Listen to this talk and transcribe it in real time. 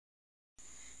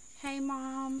Hey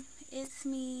mom, it's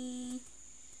me.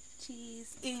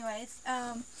 Jeez. Anyways,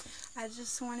 I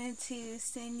just wanted to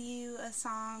send you a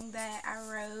song that I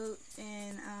wrote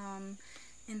in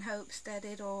hopes that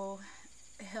it'll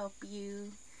help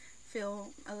you feel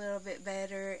a little bit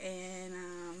better, and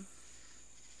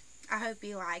I hope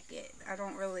you like it. I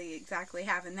don't really exactly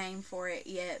have a name for it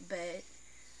yet, but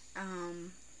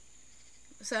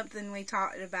something we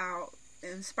talked about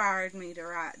inspired me to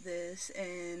write this,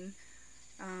 and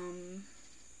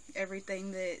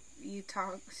everything that you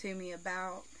talk to me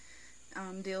about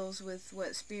deals with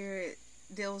what spirit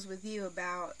deals with you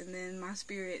about, and then my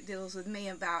spirit deals with me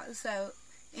about. So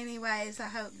anyways, I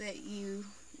hope that you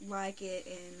like it,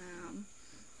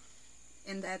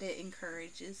 and that it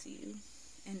encourages you,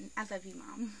 and I love you,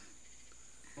 Mom.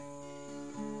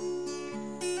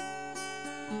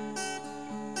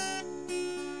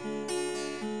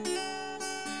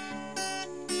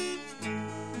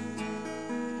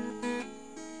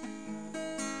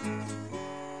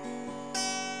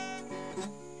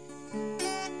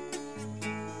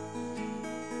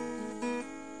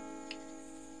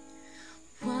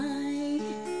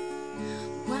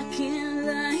 Why can't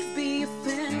life be a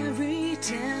fairy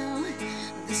tale?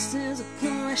 This is a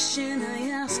question I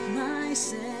ask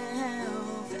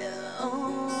myself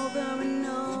over and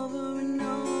over and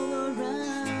over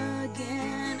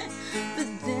again. But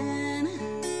then,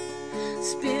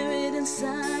 spirit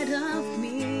inside of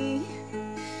me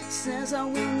says I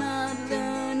will not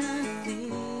learn a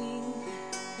thing.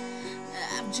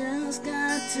 I've just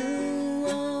got to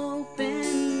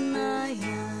open my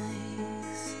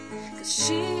eyes, 'cause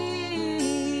she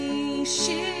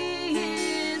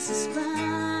is a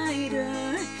spider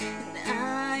and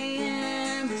I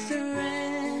am a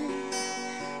thread.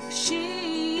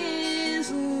 She is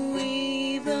a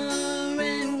weaver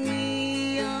and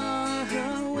we are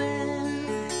her web.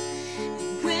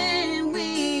 And when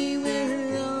we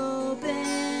will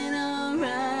open our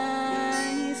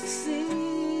eyes to see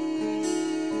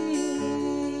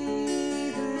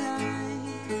the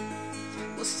light,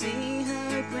 we'll see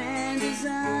her grand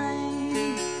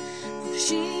design. For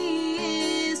she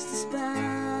is the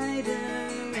spider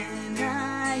and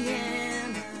I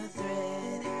am the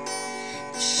thread.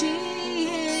 She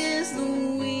is the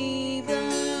weaver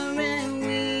and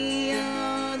we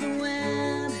are the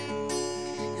web.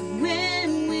 And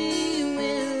when we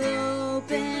will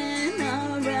open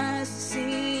our eyes to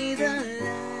see the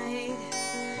light,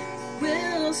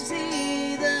 we'll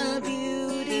see the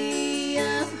beauty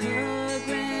of her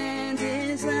grand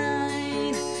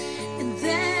design. And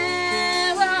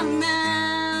there are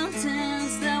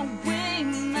mountains that we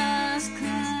must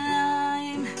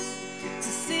climb to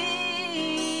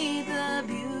see the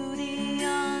beauty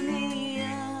on the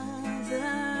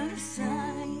other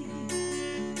side.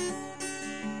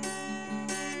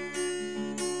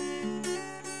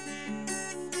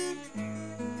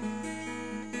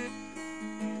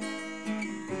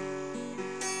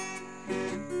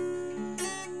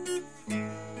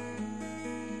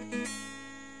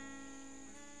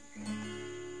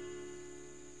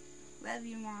 Love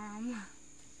you, Mom.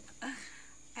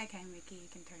 Okay, Mickey, you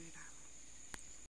can turn it off.